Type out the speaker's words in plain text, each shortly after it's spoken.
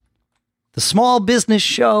The Small Business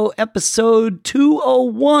Show, episode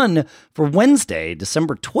 201 for Wednesday,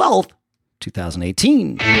 December 12th,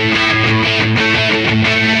 2018.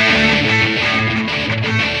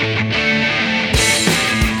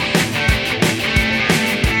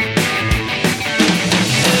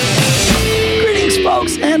 Greetings,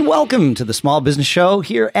 folks, and welcome to the Small Business Show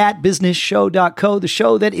here at businessshow.co, the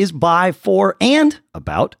show that is by, for, and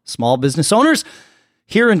about small business owners.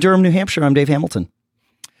 Here in Durham, New Hampshire, I'm Dave Hamilton.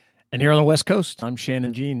 And here on the West Coast, I'm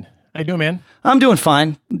Shannon Jean. How you doing, man? I'm doing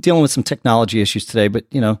fine. I'm dealing with some technology issues today, but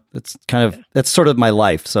that's sort of my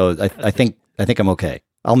life. So I think I'm okay.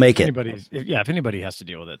 I'll make it. If anybody has to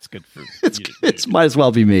deal with it, it's good for It might as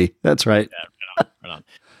well be me. That's right. Yeah, right on.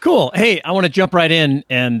 Cool. Hey, I want to jump right in,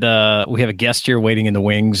 and we have a guest here waiting in the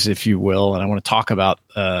wings, if you will, and I want to talk about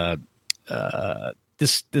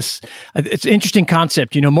this. It's an interesting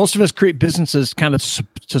concept. Most of us create businesses kind of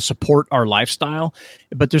to support our lifestyle,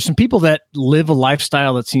 but there's some people that live a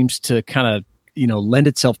lifestyle that seems to kind of lend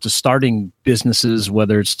itself to starting businesses,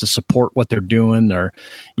 whether it's to support what they're doing or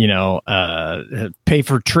pay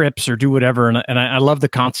for trips or do whatever. And I love the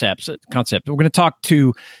concept. We're going to talk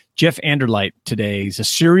to Jeff Anderlite today. He's a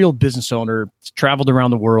serial business owner. He's traveled around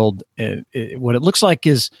the world. What it looks like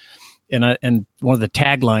is, and one of the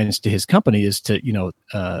taglines to his company is to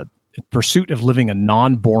pursuit of living a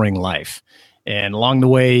non-boring life. And along the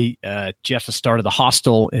way, Jeff has started a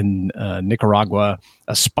hostel in Nicaragua,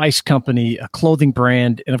 a spice company, a clothing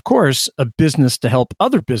brand, and of course, a business to help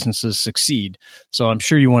other businesses succeed. So I'm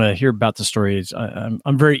sure you want to hear about the stories.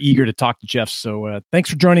 I'm very eager to talk to Jeff. So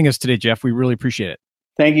thanks for joining us today, Jeff. We really appreciate it.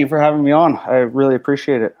 Thank you for having me on. I really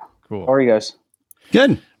appreciate it. Cool. How are you guys?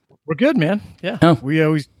 Good. We're good, man. Yeah. Oh. We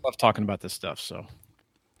always love talking about this stuff. So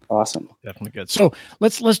awesome. Definitely good. So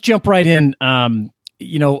let's jump right in. I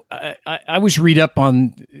always read up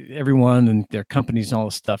on everyone and their companies and all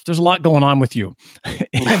this stuff. There's a lot going on with you.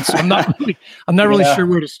 And so I'm not really sure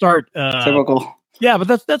where to start. Typical. Yeah,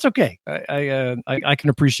 but that's okay. I can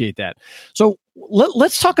appreciate that. So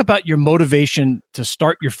let's talk about your motivation to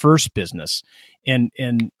start your first business, and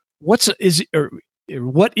what is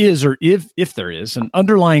or if there is an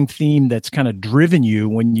underlying theme that's kind of driven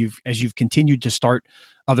you as you've continued to start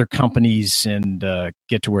other companies and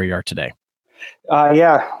get to where you are today.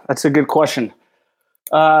 Yeah, that's a good question.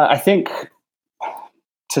 I think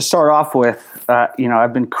to start off with,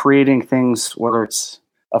 I've been creating things, whether it's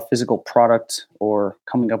a physical product or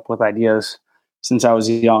coming up with ideas since I was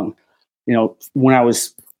young. When I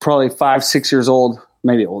was probably 5, 6 years old,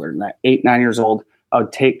 maybe older than that, 8, 9 years old, I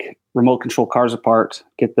would take remote control cars apart,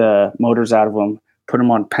 get the motors out of them, put them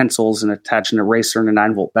on pencils and attach an eraser and a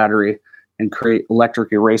 9-volt battery and create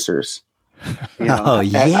electric erasers. Oh,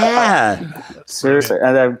 yeah. Seriously.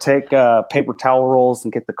 And I would take paper towel rolls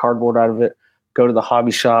and get the cardboard out of it, go to the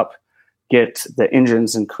hobby shop, get the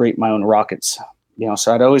engines and create my own rockets.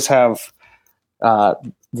 So I'd always have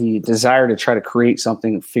the desire to try to create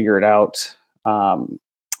something, figure it out.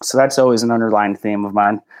 So that's always an underlying theme of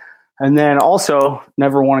mine. And then also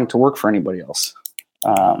never wanting to work for anybody else.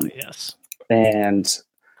 Yes. And,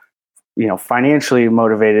 financially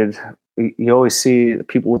motivated, you always see the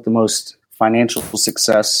people with the most financial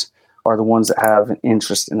success are the ones that have an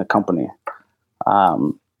interest in the company.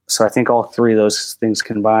 So I think all three of those things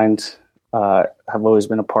combined have always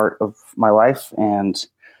been a part of my life and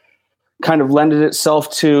kind of lended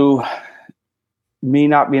itself to me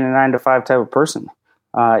not being a 9-to-5 type of person.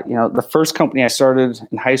 The first company I started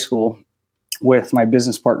in high school with my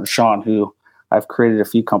business partner, Sean, who I've created a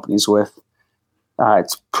few companies with.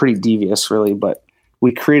 It's pretty devious, really, but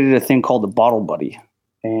we created a thing called the Bottle Buddy.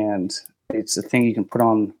 And it's a thing you can put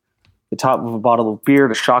on the top of a bottle of beer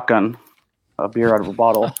to shotgun a beer out of a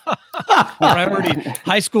bottle.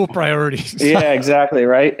 High school priorities. Yeah, exactly.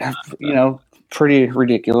 Right. Pretty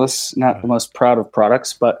ridiculous. Not the most proud of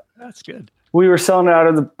products, but that's good. We were selling it out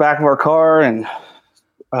of the back of our car, and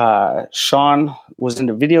Sean was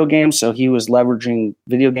into video games, so he was leveraging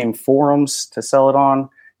video game forums to sell it on,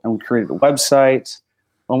 and we created a website.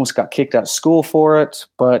 Almost got kicked out of school for it,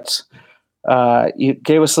 but you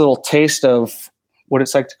gave us a little taste of what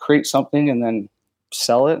it's like to create something and then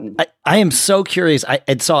sell it. And I am so curious.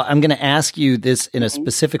 So I'm going to ask you this in a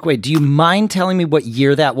specific way. Do you mind telling me what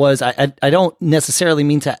year that was? I don't necessarily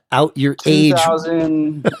mean to out your age.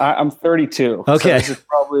 I'm 32. Okay. So this is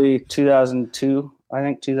probably 2002, I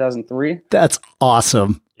think 2003. That's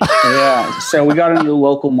awesome. Yeah. So we got into the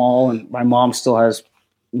local mall, and my mom still has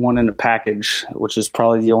one in a package, which is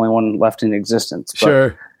probably the only one left in existence. But,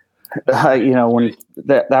 sure. When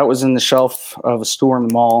that was in the shelf of a store in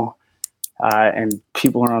the mall, and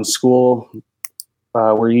people are on school,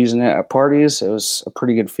 were using it at parties, it was a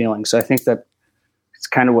pretty good feeling. So I think that it's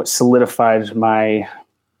kind of what solidified my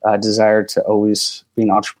desire to always be an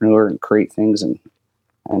entrepreneur and create things and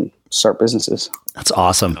start businesses. That's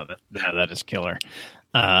awesome. Oh, that is killer.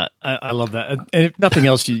 I love that. And if nothing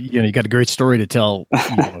else, you got a great story to tell.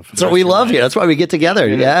 That's what we love here. That's why we get together.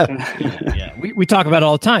 Yeah. Yeah. We talk about it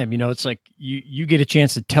all the time. It's like you get a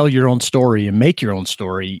chance to tell your own story and make your own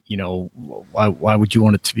story. Why would you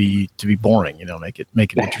want it to be boring? Make it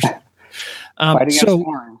interesting.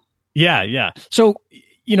 Boring. Yeah. So,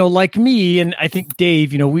 like me, and I think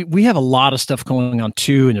Dave, we have a lot of stuff going on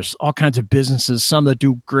too. And there's all kinds of businesses, some that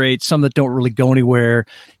do great, some that don't really go anywhere.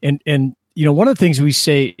 And one of the things we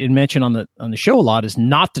say and mention on the show a lot is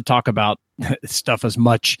not to talk about stuff as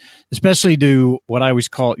much, especially to what I always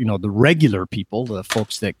call, the regular people, the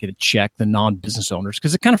folks that get a check, the non-business owners,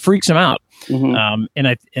 because it kind of freaks them out.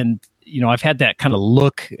 Mm-hmm. I've had that kind of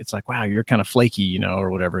look. It's like, wow, you're kind of flaky, or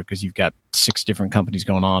whatever, because you've got 6 different companies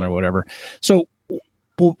going on or whatever. So,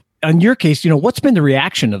 well, in your case, what's been the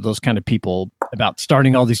reaction of those kind of people about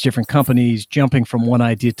starting all these different companies, jumping from one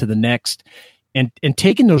idea to the next, and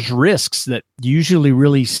taking those risks that usually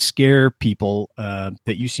really scare people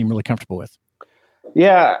that you seem really comfortable with?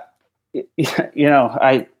 Yeah.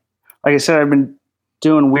 Like I said, I've been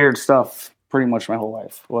doing weird stuff pretty much my whole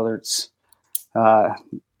life, whether it's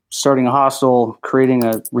starting a hostel, creating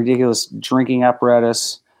a ridiculous drinking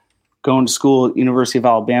apparatus, going to school at University of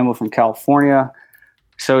Alabama from California.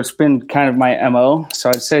 So it's been kind of my MO. So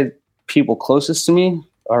I'd say people closest to me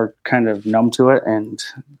are kind of numb to it and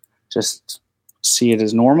just see it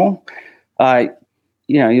as normal.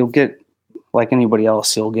 You'll get, like anybody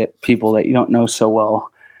else, you'll get people that you don't know so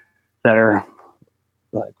well that are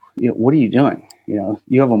like, what are you doing? You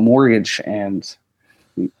have a mortgage and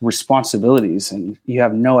responsibilities and you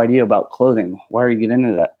have no idea about clothing. Why are you getting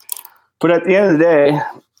into that? But at the end of the day,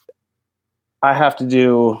 I have to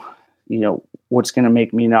do, what's going to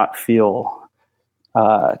make me not feel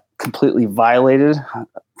completely violated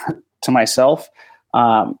to myself.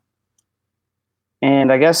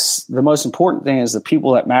 And I guess the most important thing is the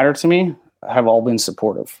people that matter to me have all been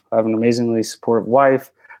supportive. I have an amazingly supportive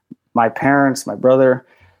wife, my parents, my brother,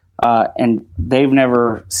 and they've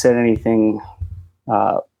never said anything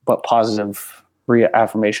but positive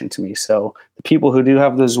reaffirmation to me. So the people who do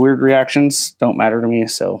have those weird reactions don't matter to me.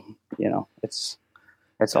 So,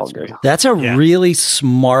 it's all good. That's a really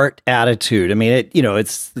smart attitude. I mean,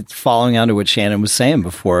 it's following on to what Shannon was saying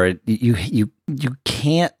before. You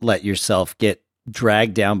can't let yourself get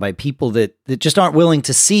dragged down by people that just aren't willing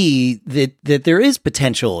to see that there is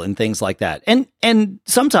potential in things like that. And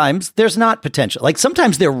sometimes there's not potential. Like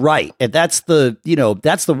sometimes they're right. And that's the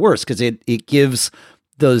worst, because it gives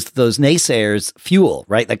those naysayers fuel,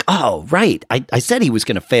 right? Like, oh, right. I said he was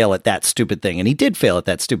going to fail at that stupid thing, and he did fail at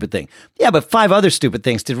that stupid thing. Yeah, but 5 other stupid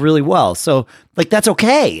things did really well. So, like, that's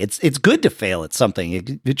okay. It's good to fail at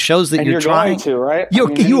something. It shows that you're trying to, right?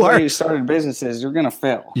 You are. You started businesses, you're going to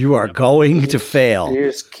fail. You are going to fail. You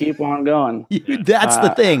just keep on going. That's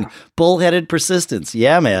the thing. Bullheaded persistence.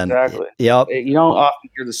 Yeah, man. Exactly. Yep. You don't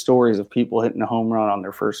often hear the stories of people hitting a home run on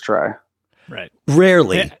their first try. Right.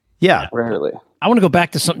 Rarely. Yeah. Rarely. I want to go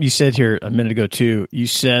back to something you said here a minute ago too. You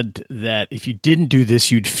said that if you didn't do this,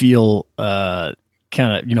 you'd feel kind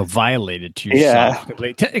of violated to yourself.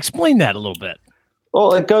 Yeah. Explain that a little bit.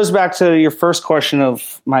 Well, it goes back to your first question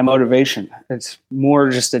of my motivation. It's more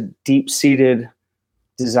just a deep-seated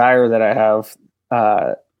desire that I have,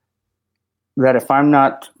 that if I'm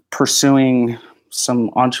not pursuing some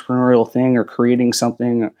entrepreneurial thing or creating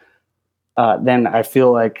something, then I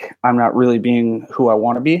feel like I'm not really being who I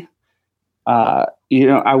want to be.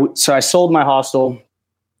 So I sold my hostel,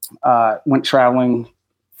 went traveling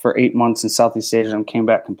for 8 months in Southeast Asia and came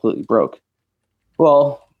back completely broke.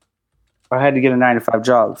 Well, I had to get a 9-to-5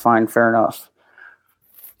 job. Fine, fair enough.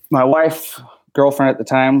 My girlfriend at the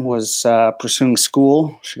time, was pursuing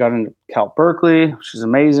school. She got into Cal Berkeley, which is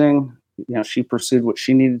amazing. She pursued what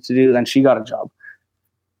she needed to do. Then she got a job.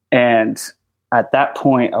 And at that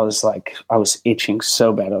point, I was itching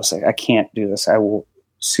so bad. I was like, I can't do this. I will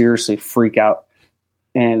seriously freak out.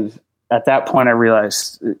 And at that point, I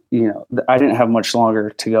realized, I didn't have much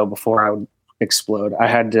longer to go before I would explode. I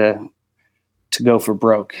had to go for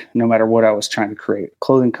broke, no matter what I was trying to create.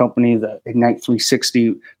 Clothing company, the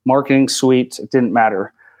Ignite360 marketing suite, it didn't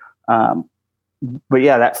matter. But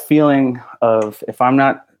yeah, that feeling of, if I'm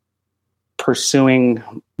not pursuing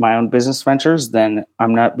my own business ventures, then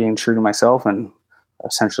I'm not being true to myself and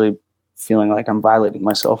essentially feeling like I'm violating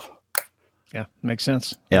myself. Yeah, makes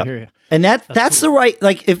sense. Yeah. I hear you. And that's cool. The right,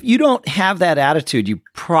 like, if you don't have that attitude, you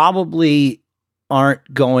probably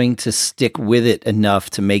aren't going to stick with it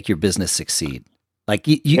enough to make your business succeed. Like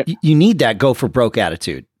you need that go for broke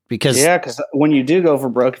attitude because when you do go for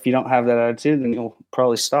broke, if you don't have that attitude, then you'll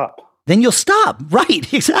probably stop. Then you'll stop.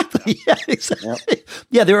 Right. Exactly. Yeah, exactly. Yep.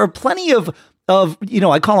 Yeah. There are plenty of,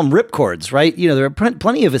 I call them ripcords, right? There are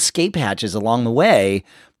plenty of escape hatches along the way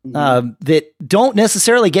that don't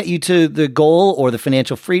necessarily get you to the goal or the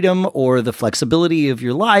financial freedom or the flexibility of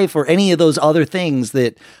your life or any of those other things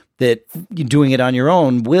that doing it on your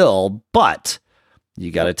own will, but you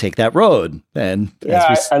got to take that road. And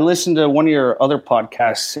I listened to one of your other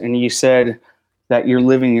podcasts and you said that you're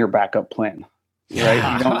living your backup plan,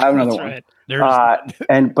 right? You don't have another one.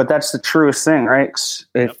 Right. But that's the truest thing, right?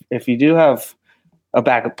 If you do have a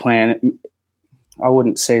backup plan, I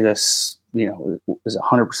wouldn't say this, is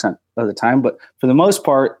 100% of the time, but for the most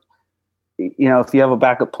part, if you have a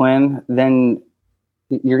backup plan, then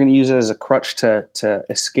you're going to use it as a crutch to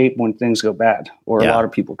escape when things go bad, or a lot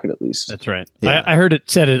of people could at least. That's right. Yeah. I heard it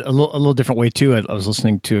said it a little different way too. I was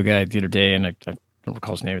listening to a guy the other day, and I don't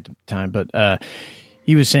recall his name at the time, but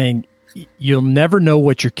he was saying you'll never know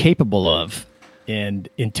what you're capable of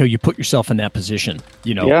until you put yourself in that position,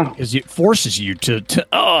 because it forces you to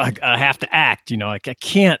I have to act, I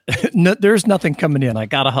can't, there's nothing coming in. I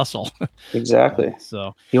got to hustle. Exactly.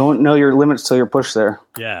 So you won't know your limits till you're pushed there.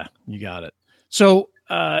 Yeah, you got it. So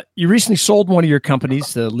you recently sold one of your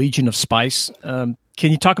companies, the Legion of Spice. Can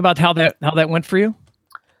you talk about how that went for you?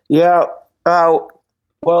 Yeah. Well,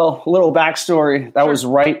 a little backstory. That was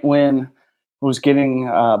right when I was getting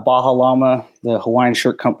Baja Llama, the Hawaiian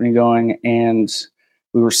shirt company, going, and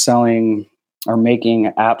we were selling or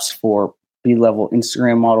making apps for B-level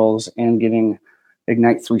Instagram models and getting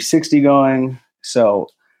Ignite360 going. So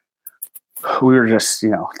we were just,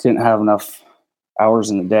 didn't have enough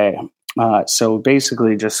hours in the day. So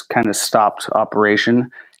basically just kind of stopped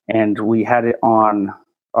operation, and we had it on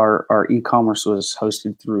our e-commerce was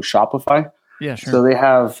hosted through Shopify. Yeah, sure. So they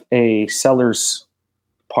have a seller's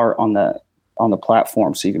part on the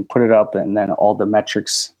platform, so you can put it up, and then all the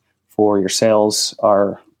metrics for your sales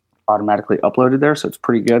are automatically uploaded there. So it's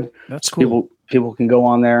pretty good. That's cool. People can go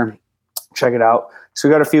on there, check it out. So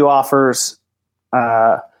we got a few offers.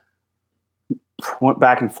 Went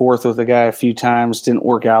back and forth with the guy a few times, didn't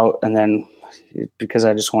work out, and then because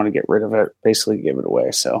I just want to get rid of it, basically give it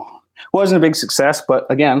away. So it wasn't a big success, but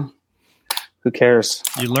again, who cares?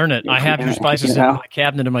 You learn it. I have your spices in my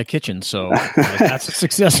cabinet in my kitchen, so that's a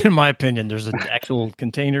success in my opinion. There's an actual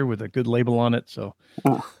container with a good label on it. So,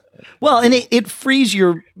 well, and it frees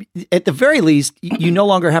at the very least, you no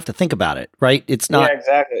longer have to think about it, right? It's not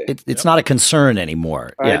exactly. It's not a concern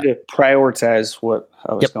anymore. I had to prioritize what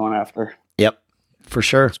I was going after. Yep, for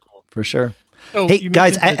sure, cool. For sure. Oh, hey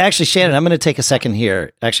guys, actually, Shannon, I'm going to take a second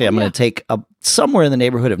here. Actually, I'm going to take somewhere in the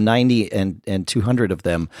neighborhood of 90 and 200 of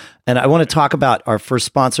them. And I want to talk about our first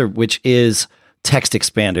sponsor, which is Text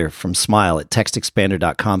Expander from Smile at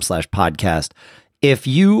textexpander.com/podcast. If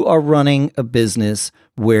you are running a business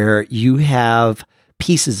where you have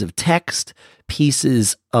pieces of text,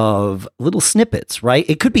 pieces of little snippets, right?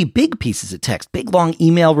 It could be big pieces of text, big long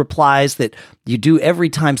email replies that you do every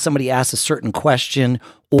time somebody asks a certain question,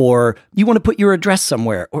 or you want to put your address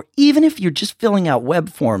somewhere, or even if you're just filling out web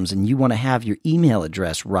forms and you want to have your email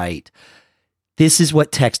address right. This is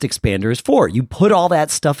what Text Expander is for. You put all that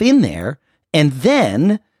stuff in there, and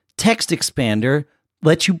then Text Expander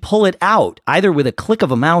lets you pull it out either with a click of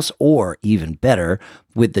a mouse or, even better,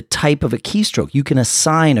 with the type of a keystroke. You can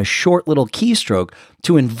assign a short little keystroke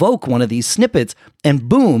to invoke one of these snippets, and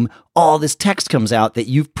boom, all this text comes out that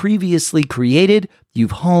you've previously created, you've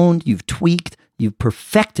honed, you've tweaked, you've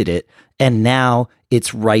perfected it, and now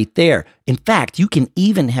it's right there. In fact, you can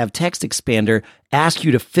even have Text Expander ask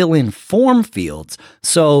you to fill in form fields.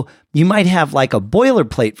 So you might have like a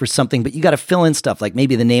boilerplate for something, but you got to fill in stuff like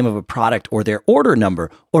maybe the name of a product or their order number,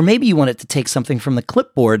 or maybe you want it to take something from the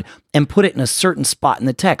clipboard and put it in a certain spot in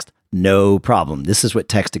the text. No problem. This is what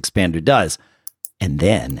Text Expander does. And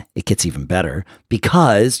then it gets even better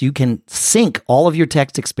because you can sync all of your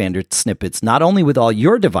Text Expander snippets, not only with all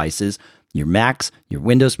your devices, your Macs, your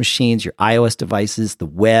Windows machines, your iOS devices, the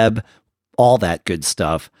web, all that good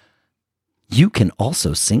stuff. You can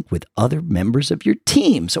also sync with other members of your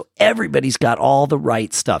team. So everybody's got all the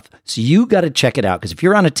right stuff. So you got to check it out, because if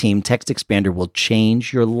you're on a team, Text Expander will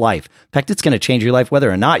change your life. In fact, it's going to change your life whether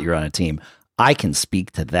or not you're on a team. I can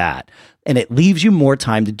speak to that. And it leaves you more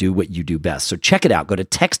time to do what you do best. So check it out. Go to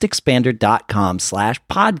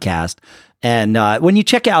textexpander.com/podcast. And when you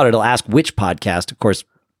check out, it'll ask which podcast. Of course,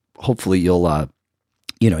 hopefully you'll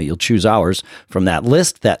you'll choose ours from that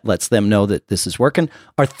list. That lets them know that this is working.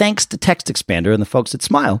 Our thanks to Text Expander and the folks at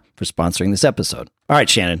Smile for sponsoring this episode. All right,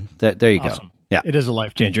 Shannon, there you Awesome. go. Yeah, it is a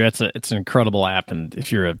life changer. It's an incredible app, and if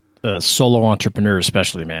you're a solo entrepreneur,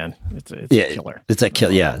 especially, man, it's a killer. It's a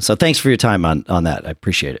killer. Yeah. So thanks for your time on that. I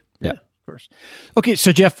appreciate it. Yeah. Of course. Okay,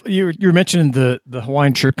 so Jeff, you're mentioning the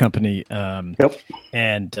Hawaiian shirt company, Yep.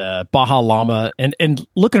 and Baja Llama, and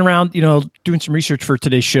looking around, doing some research for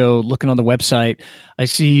today's show, looking on the website, I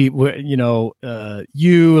see, you,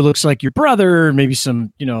 it looks like your brother, maybe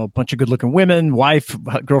some, bunch of good looking women, wife,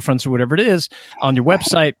 girlfriends, or whatever it is on your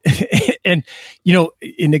website, and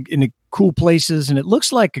in a cool places, and it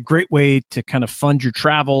looks like a great way to kind of fund your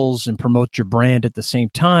travels and promote your brand at the same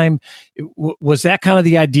time. Was that kind of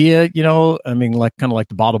the idea? I mean, like kind of like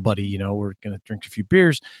the Bottle Buddy. We're going to drink a few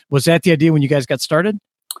beers. Was that the idea when you guys got started?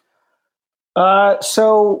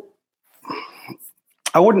 So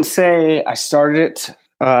I wouldn't say I started it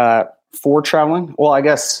for traveling. Well, I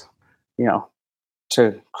guess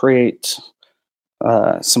to create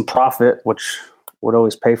some profit, which would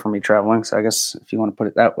always pay for me traveling. So I guess if you want to put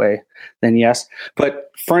it that way, then yes.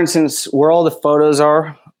 But for instance, where all the photos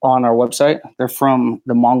are on our website, they're from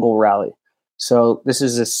the Mongol Rally. So this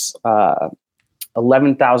is this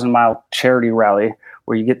 11,000 mile charity rally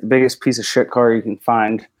where you get the biggest piece of shit car you can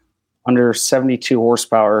find under 72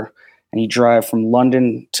 horsepower, and you drive from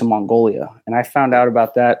London to Mongolia. And I found out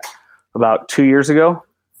about that about 2 years ago,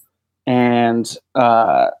 and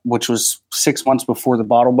which was 6 months before the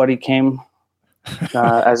Bottle Buddy came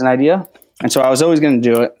as an idea. And so I was always going to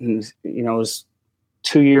do it. And, it was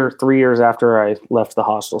 3 years after I left the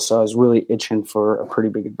hostel. So I was really itching for a pretty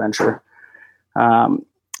big adventure.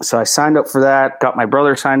 So I signed up for that, got my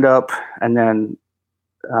brother signed up, and then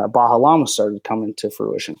Baja Llama started coming to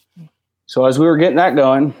fruition. So as we were getting that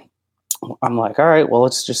going, I'm like, all right, well,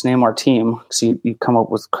 let's just name our team. So you come up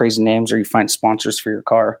with crazy names or you find sponsors for your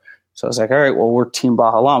car. So I was like, all right, well, we're Team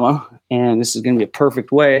Baja Llama, and this is going to be a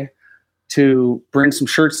perfect way to bring some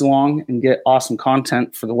shirts along and get awesome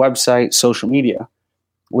content for the website, social media.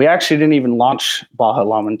 We actually didn't even launch Baja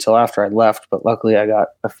Llama until after I left, but luckily I got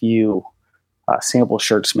a few sample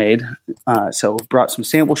shirts made. So brought some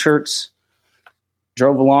sample shirts,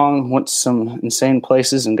 drove along, went to some insane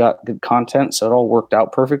places and got good content. So it all worked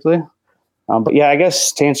out perfectly. But yeah, I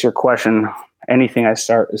guess to answer your question, anything I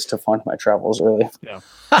start is to fund my travels, really. Yeah,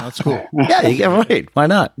 that's cool. Yeah, you get right. Why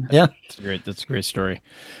not? Yeah. That's a great story.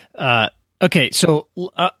 Okay, so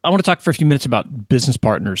I want to talk for a few minutes about business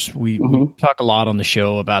partners. We talk a lot on the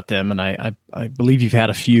show about them, and I believe you've had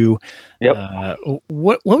a few. Yep.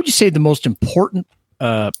 What would you say the most important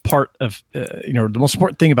part of the most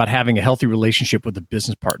important thing about having a healthy relationship with a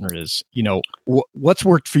business partner is? What's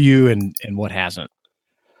worked for you and what hasn't?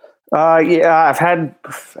 Yeah, I've had,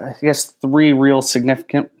 I guess, 3 real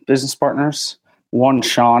significant business partners. One,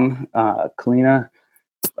 Sean Kalina.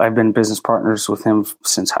 I've been business partners with him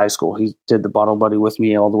since high school. He did the Bottle Buddy with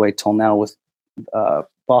me all the way till now with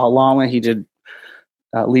Baja Llama. He did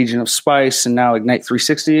Legion of Spice and now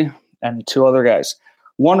Ignite360, and 2 other guys.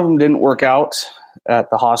 One of them didn't work out at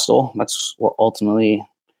the hostel. That's what ultimately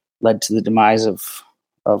led to the demise of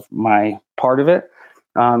my part of it.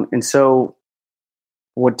 And so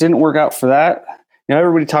what didn't work out for that,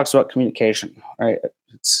 everybody talks about communication, right?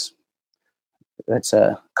 That's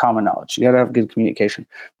a common knowledge. You got to have good communication.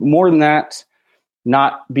 But more than that,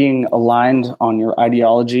 not being aligned on your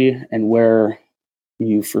ideology and where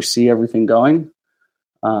you foresee everything going.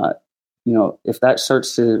 If that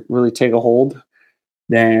starts to really take a hold,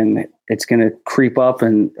 then it's going to creep up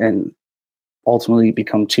and ultimately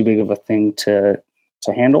become too big of a thing to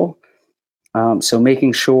handle. So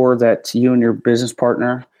making sure that you and your business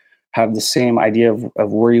partner have the same idea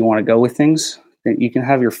of where you want to go with things. You can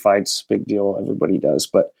have your fights, big deal, everybody does.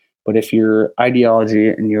 But if your ideology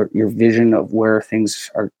and your vision of where things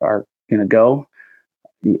are going to go,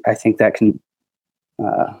 I think that can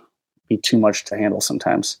be too much to handle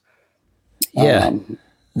sometimes. Yeah.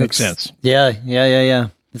 Makes sense. Yeah.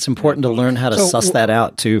 It's important to learn how to suss that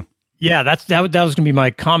out too. Yeah, that was going to be my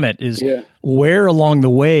comment is where along the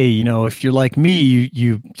way, if you're like me,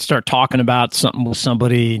 you start talking about something with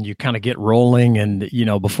somebody and you kind of get rolling and,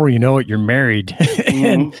 before you know it, you're married.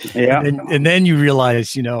 and then you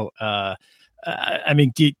realize, do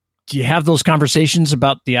you have those conversations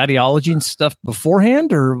about the ideology and stuff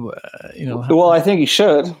beforehand or, Well, I think you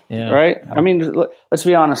should, right? I mean, let's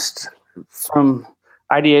be honest, from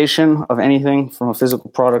ideation of anything from a physical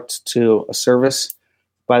product to a service,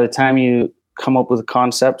 by the time you come up with a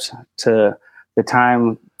concept to the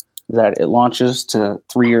time that it launches to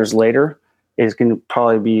 3 years later is going to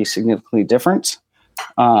probably be significantly different.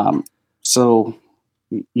 So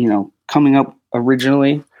coming up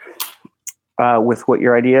originally with what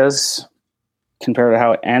your idea is compared to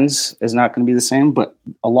how it ends is not going to be the same. But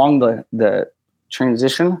along the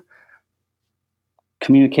transition,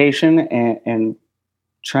 communication and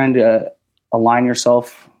trying to align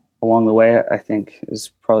yourself along the way, I think,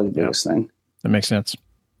 is probably the biggest thing. That makes sense.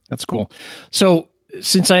 That's cool. So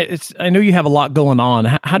since I know you have a lot going on,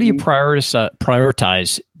 how do you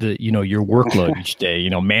prioritize your workload each day?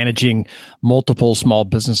 Managing multiple small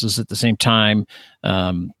businesses at the same time.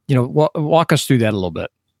 Walk us through that a little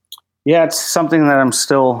bit. Yeah, it's something that I'm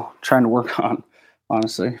still trying to work on,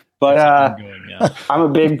 honestly. But I'm a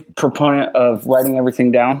big proponent of writing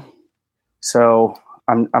everything down. So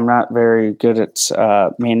I'm not very good at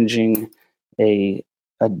managing a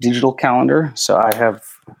digital calendar. So I have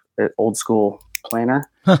an old school planner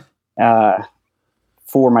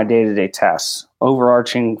for my day-to-day tasks.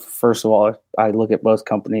 Overarching, first of all, I look at both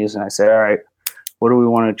companies and I say, all right, what do we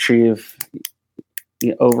want to achieve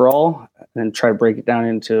overall? And try to break it down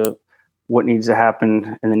into what needs to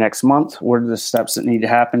happen in the next month. What are the steps that need to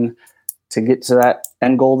happen to get to that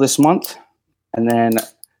end goal this month? And then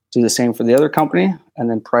do the same for the other company, and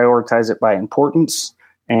then prioritize it by importance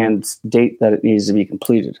and date that it needs to be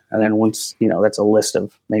completed. And then once, that's a list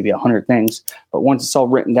of maybe 100 things, but once it's all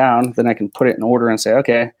written down, then I can put it in order and say,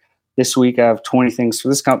 okay, this week I have 20 things for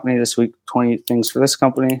this company, this week 20 things for this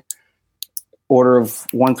company, order of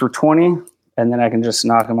 1 through 20, and then I can just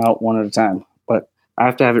knock them out one at a time. But I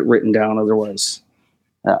have to have it written down, otherwise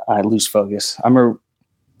I lose focus. I'm a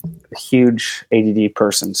huge ADD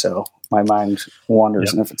person, so my mind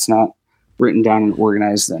wanders, and if it's not written down and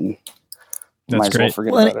organized, then I might as well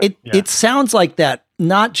forget about it. It sounds like that,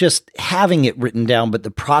 not just having it written down, but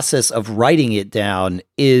the process of writing it down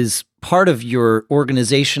is part of your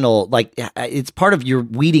organizational, it's part of your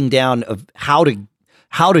weeding down of how to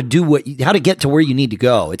get to where you need to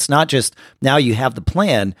go. It's not just now you have the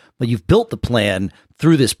plan, but you've built the plan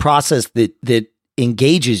through this process that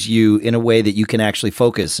engages you in a way that you can actually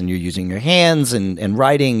focus, and you're using your hands and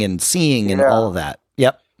writing and seeing and all of that.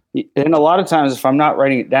 Yep. And a lot of times if I'm not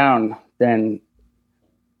writing it down, then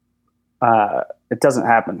it doesn't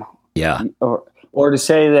happen. Yeah. Or to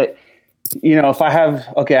say that, if I have,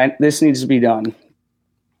 this needs to be done,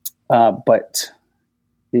 but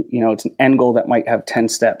it's an end goal that might have 10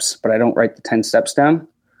 steps, but I don't write the 10 steps down,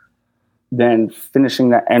 then finishing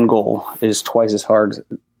that end goal is twice as hard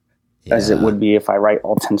as it would be if I write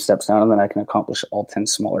all 10 steps down, and then I can accomplish all 10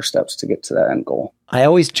 smaller steps to get to that end goal. I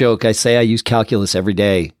always joke, I say I use calculus every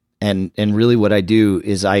day. And really what I do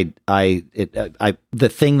is the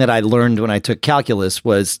thing that I learned when I took calculus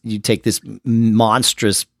was you take this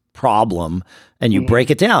monstrous problem and you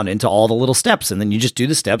break it down into all the little steps, and then you just do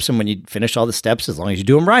the steps. And when you finish all the steps, as long as you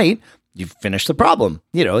do them right, you finish the problem.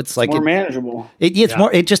 It's like more manageable. It's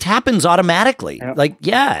more. It just happens automatically.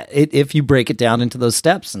 Yep. If you break it down into those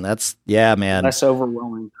steps, and that's man, less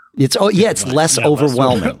overwhelming. It's less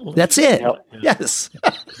overwhelming. That's it. Yep. Yes,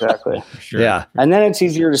 exactly. Sure. Yeah, and then it's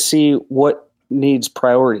easier to see what needs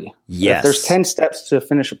priority. Yes, if there's 10 steps to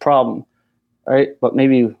finish a problem, right? But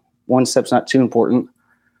maybe one step's not too important.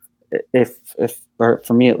 Or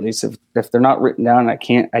for me at least, if they're not written down, I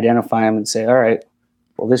can't identify them and say, all right,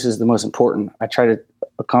 well, this is the most important. I try to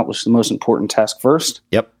accomplish the most important task first.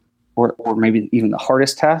 Yep. Or maybe even the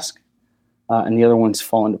hardest task, and the other ones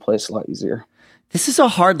fall into place a lot easier. This is a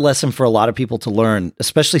hard lesson for a lot of people to learn,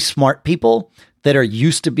 especially smart people that are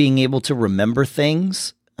used to being able to remember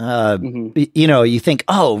things. You think,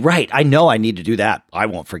 oh, right, I know I need to do that. I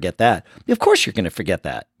won't forget that. Of course you're going to forget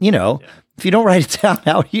that. If you don't write it down,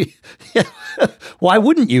 why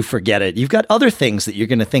wouldn't you forget it? You've got other things that you're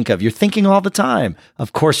going to think of. You're thinking all the time.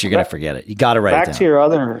 Of course you're going to forget it. You got to write it down. Back to your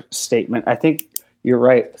other statement, I think you're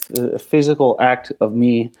right. The physical act of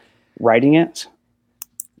me writing it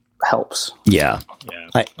helps. Yeah.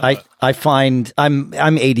 I find I'm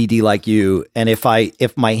ADD like you, and if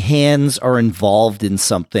my hands are involved in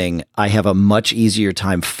something, I have a much easier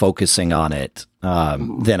time focusing on it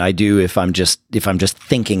than I do if I'm just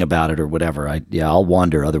thinking about it or whatever. I'll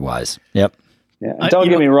wander otherwise. Yep. Yeah, don't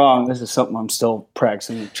get me wrong. This is something I'm still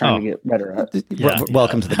practicing and trying to get better at.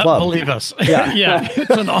 Welcome to the club. Believe us. Yeah.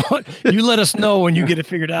 You let us know when you get it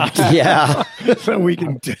figured out. Yeah. So we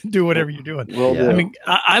can do whatever you're doing. Yeah. I mean,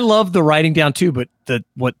 I love the writing down too, but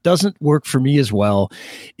what doesn't work for me as well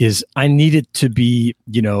is I need it to be,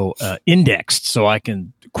 indexed so I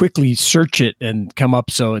can quickly search it and come up.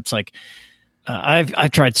 So it's like,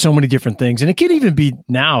 I've tried so many different things, and it can even be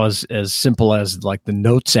now as simple as like the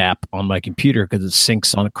Notes app on my computer, because it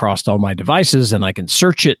syncs on across all my devices, and I can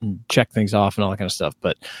search it and check things off and all that kind of stuff.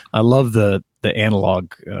 But I love the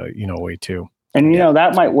analog way too. And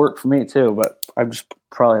that might work for me too, but I just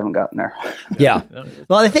probably haven't gotten there. Yeah.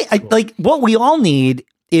 Well, I think like what we all need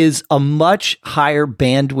is a much higher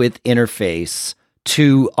bandwidth interface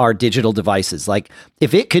to our digital devices. Like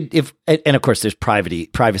and of course there's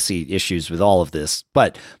privacy issues with all of this,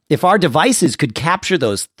 but if our devices could capture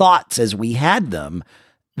those thoughts as we had them,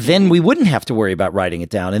 then we wouldn't have to worry about writing it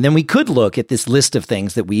down. And then we could look at this list of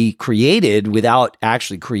things that we created without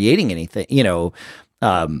actually creating anything,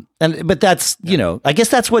 but that's, I guess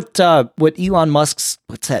that's what Elon Musk's,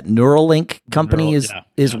 what's that, Neuralink company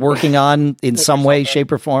is working on in some way,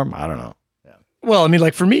 shape or form. I don't know. Well, I mean,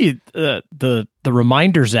 like for me, the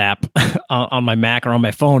reminders app on my Mac or on my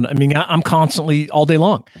phone, I mean, I'm constantly all day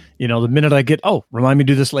long. The minute I get, remind me to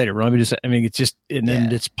do this later. Remind me to do this. I mean, it's just, and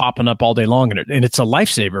then it's popping up all day long, and it's a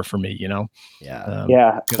lifesaver for me. Yeah.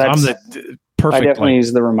 Because I'm the perfect. I definitely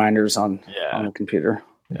use the reminders on the computer.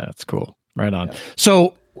 Yeah, that's cool. Right on. Yeah.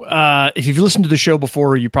 So, if you've listened to the show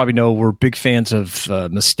before, you probably know we're big fans of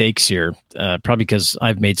mistakes here, probably because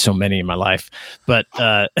I've made so many in my life. But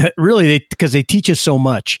really, because they teach us so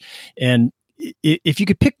much. And if you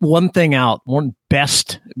could pick one thing out, one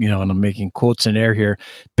best, and I'm making quotes in air here,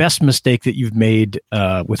 best mistake that you've made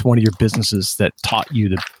with one of your businesses that taught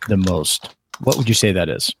you the most, what would you say that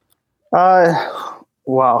is?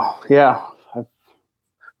 Wow. Yeah.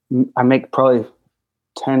 I make probably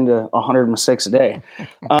 10 to 100 mistakes a day.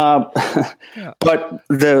 But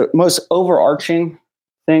the most overarching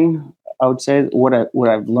thing, I would say, what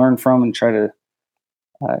I've learned from and try to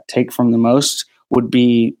take from the most would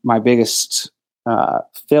be my biggest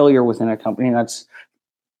failure within a company. And that's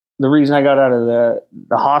the reason I got out of the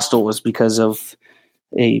hostel, was because of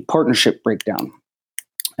a partnership breakdown.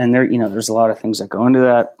 And there's a lot of things that go into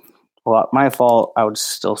that. A lot my fault. I would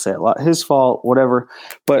still say a lot his fault, whatever.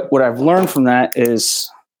 But what I've learned from that is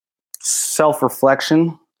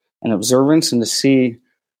self-reflection and observance, and to see,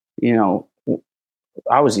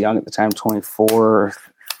 I was young at the time, 24,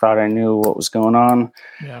 thought I knew what was going on.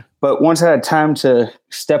 Yeah. But once I had time to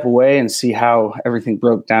step away and see how everything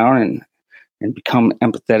broke down and become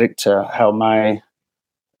empathetic to how my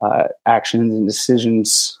actions and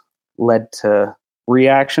decisions led to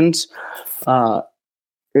reactions,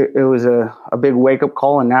 it was a big wake-up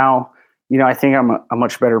call. And now, I think I'm a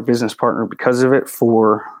much better business partner because of it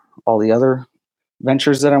for all the other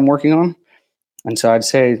ventures that I'm working on. And so I'd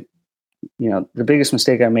say, the biggest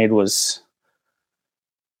mistake I made was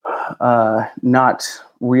not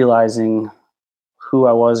realizing who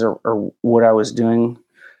I was or what I was doing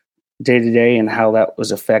day to day and how that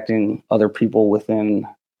was affecting other people within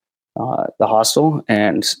the hostel,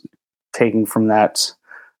 and taking from that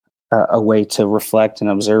a way to reflect and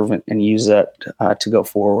observe and use that to go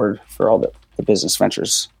forward for all the business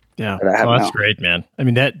ventures. Yeah, that's great, man. I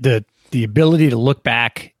mean, that the ability to look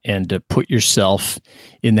back and to put yourself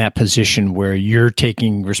in that position where you're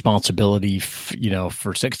taking responsibility,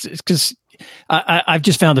 for sex, because I've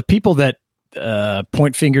just found the people that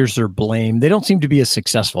point fingers or blame, they don't seem to be as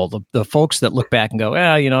successful. The folks that look back and go,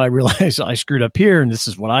 I realize I screwed up here, and this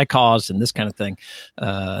is what I caused, and this kind of thing.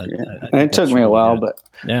 And it took me a while, but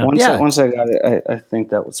once I got it, I think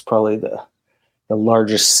that was probably the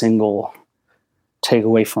largest single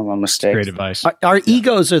takeaway from a mistake. Great advice. Our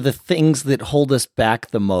egos are the things that hold us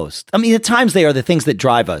back the most. I mean, at times they are the things that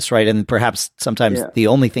drive us, right? And perhaps sometimes the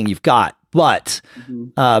only thing you've got. But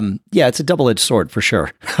it's a double-edged sword for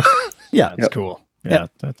sure. Yeah, that's cool. Yeah,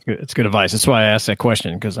 that's good. It's good advice. That's why I asked that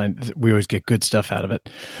question, because we always get good stuff out of it.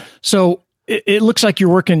 So it looks like you're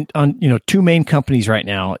working on two main companies right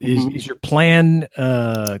now. Is your plan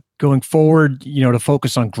going forward, to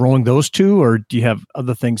focus on growing those two, or do you have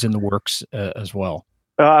other things in the works as well?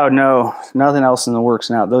 Oh no, nothing else in the works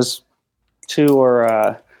now. Those two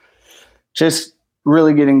are just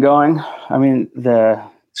really getting going. I mean, the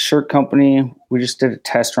shirt company, we just did a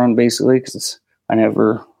test run basically because I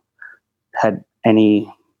never had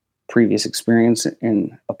any previous experience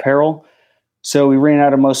in apparel. So we ran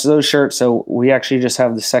out of most of those shirts. So we actually just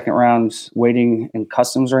have the second round waiting in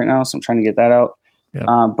customs right now. So I'm trying to get that out.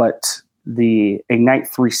 Yeah. But the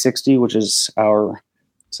Ignite360, which is our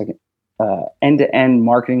end-to-end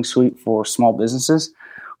marketing suite for small businesses,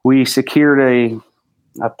 we secured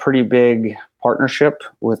a pretty big partnership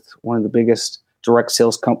with one of the biggest direct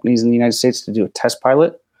sales companies in the United States to do a test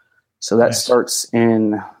pilot. So that starts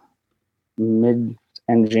in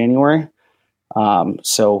mid-end January.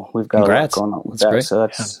 So we've got a lot going on with that. Great. So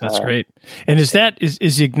that's great. And is the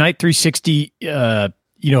Ignite360,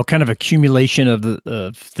 kind of accumulation of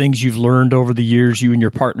the things you've learned over the years, you and your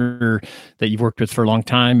partner that you've worked with for a long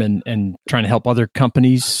time, and trying to help other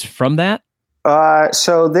companies from that?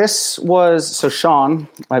 So Sean,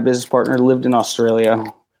 my business partner, lived in Australia,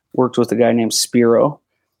 worked with a guy named Spiro.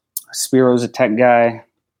 Spiro's a tech guy,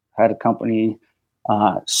 had a company,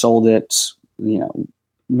 sold it,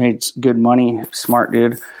 made good money, smart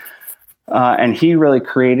dude. And he really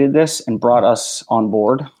created this and brought us on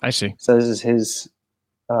board. I see. So this is his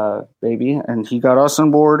baby, and he got us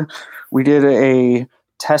on board. We did a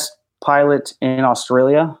test pilot in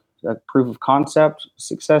Australia, a proof of concept,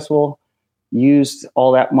 successful. Used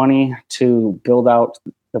all that money to build out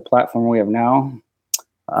the platform we have now.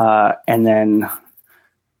 And then,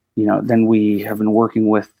 then we have been working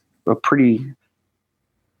with a pretty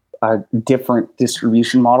different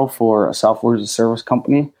distribution model for a software as a service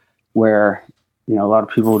company where, a lot of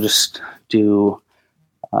people just do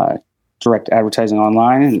direct advertising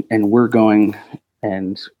online, and we're going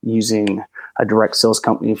and using a direct sales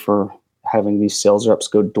company for having these sales reps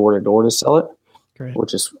go door to door to sell it. Great.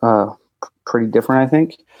 Which is pretty different, I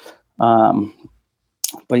think.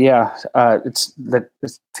 But yeah, it's to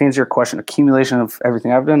answer your question, accumulation of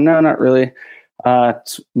everything I've done. No, not really.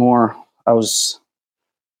 It's more, I was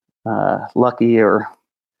lucky or,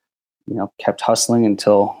 kept hustling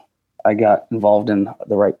until I got involved in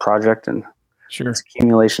the right project, and sure, it's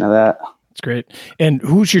accumulation of that. That's great. And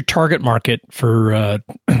who's your target market for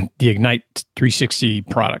the Ignite360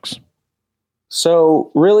 products?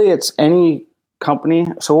 So really it's any company.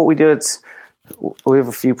 So what we do, we have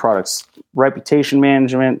a few products: reputation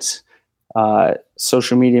management,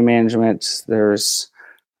 social media management. There's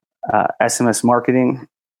SMS marketing.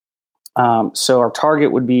 So our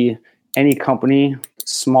target would be any company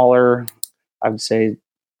smaller, I would say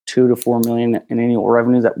 2 to 4 million in annual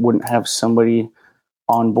revenue that wouldn't have somebody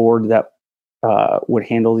on board that would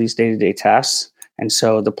handle these day-to-day tasks. And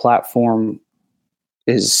so the platform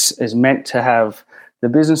is meant to have the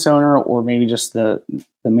business owner or maybe just the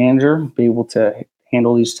manager be able to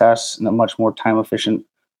handle these tasks in a much more time efficient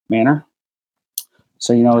manner.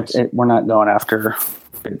 So, nice. We're not going after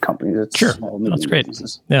big companies. It's sure. Small, that's great.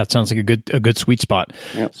 Businesses. Yeah, it sounds like a good sweet spot.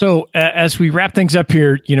 Yep. So as we wrap things up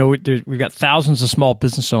here, we've got thousands of small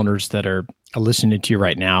business owners that are listening to you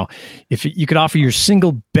right now. If you could offer your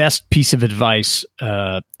single best piece of advice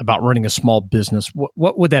about running a small business,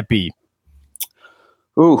 what would that be?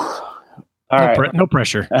 Ooh. All right. No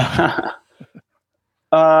pressure.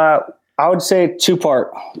 I would say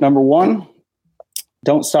 2-part. Number 1,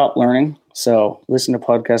 don't stop learning. So listen to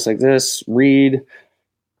podcasts like this, read,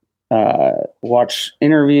 watch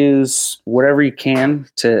interviews, whatever you can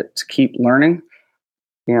to keep learning.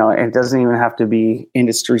 It doesn't even have to be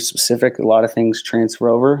industry specific. A lot of things transfer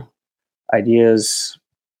over, ideas,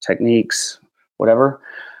 techniques, whatever.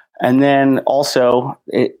 And then also,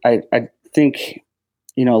 I think,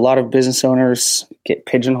 a lot of business owners get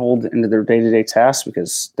pigeonholed into their day-to-day tasks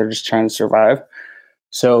because they're just trying to survive.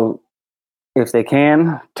 So if they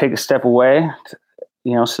can, take a step away,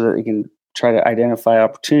 so that they can try to identify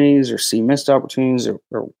opportunities or see missed opportunities or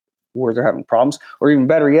where they're having problems, or even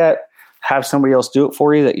better yet, have somebody else do it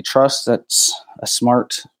for you that you trust, that's a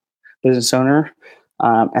smart business owner.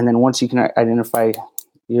 And then once you can identify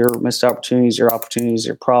your missed opportunities, your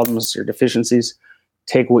problems, your deficiencies,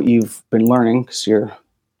 take what you've been learning, because you're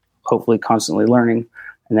hopefully constantly learning,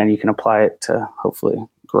 and then you can apply it to hopefully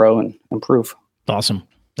grow and improve. Awesome.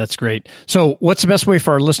 That's great. So what's the best way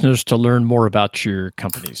for our listeners to learn more about your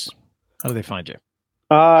companies? How do they find you?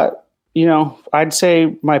 I'd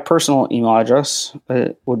say my personal email address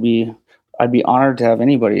would be, I'd be honored to have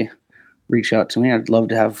anybody reach out to me. I'd love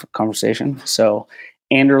to have a conversation. So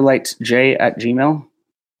anderlitej@gmail,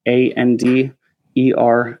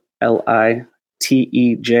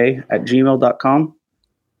 ANDERLITEJ@gmail.com.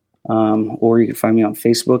 Or you can find me on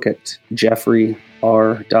Facebook at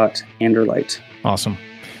jeffrey.r.anderlite. Awesome.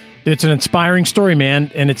 It's an inspiring story,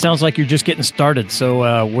 man, and it sounds like you're just getting started.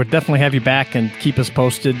 So we'll definitely have you back and keep us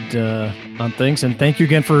posted on things. And thank you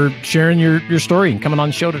again for sharing your story and coming on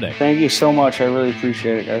the show today. Thank you so much. I really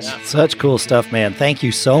appreciate it, guys. Such cool stuff, man. Thank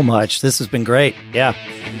you so much. This has been great. Yeah.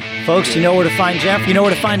 Folks, you know where to find Jeff. You know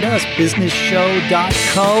where to find us,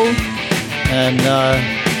 businessshow.co. And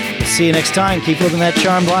we'll see you next time. Keep living that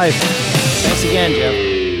charmed life. Thanks again,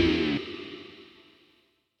 Jeff.